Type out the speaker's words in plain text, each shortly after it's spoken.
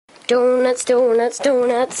Donuts, donuts,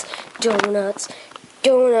 donuts, donuts,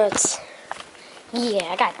 donuts.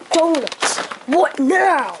 Yeah, I got donuts. What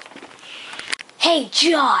now? Hey,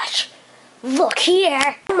 Josh, look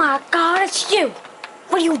here. Oh my God, it's you.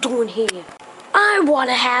 What are you doing here? I want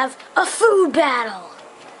to have a food battle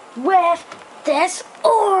with this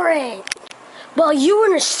orange. Well, you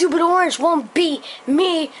and the stupid orange won't beat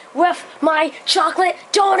me with my chocolate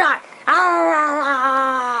donut.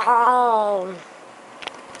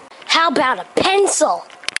 How about a pencil?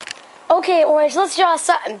 Okay, orange, let's draw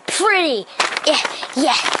something pretty. Yeah.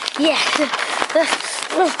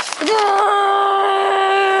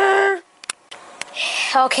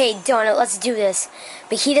 Okay, donut, let's do this.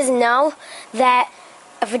 But he doesn't know that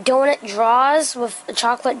if a donut draws with a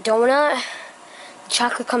chocolate donut, the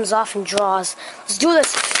chocolate comes off and draws. Let's do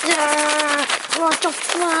this. Yeah.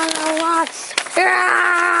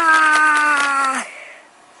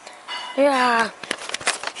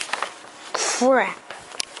 Crap.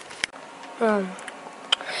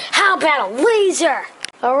 How about a laser?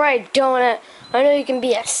 Alright, donut. I know you can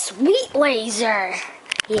be a sweet laser.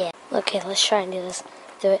 Yeah. Okay, let's try and do this.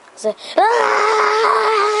 Do it.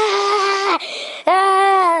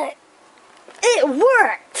 It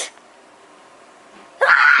worked!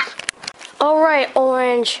 Alright,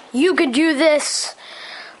 orange. You could do this.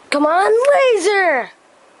 Come on, laser!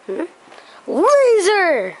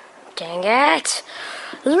 Laser! Dang it!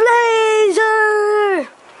 Laser!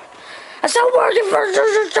 It's not working for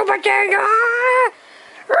the stupid thing! Laser!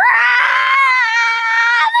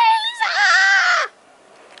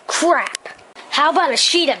 Crap! How about a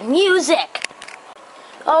sheet of music?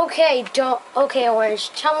 Okay,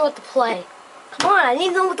 orange. Tell me what to play. Come on, I need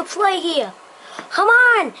to know what to play here. Come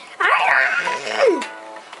on!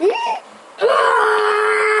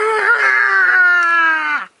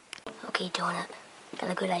 Okay, donut.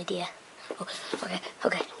 Got a good idea.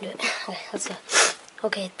 Okay, do it. Okay, let's go.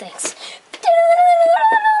 Okay, thanks.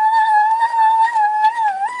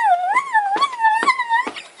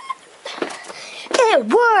 It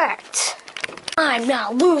worked! I'm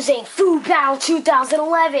not losing Food Battle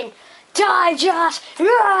 2011. Die, Josh!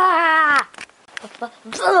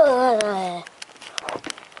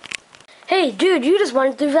 Hey, dude, you just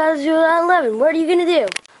won 2011. What are you gonna do?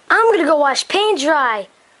 I'm gonna go watch paint dry.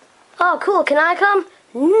 Oh, cool. Can I come?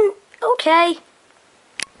 Okay.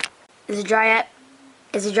 Is it dry yet?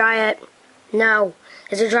 Is it dry yet? No.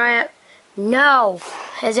 Is it dry yet? No.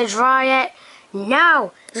 Is it dry yet?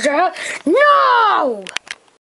 No. Is it dry yet? No!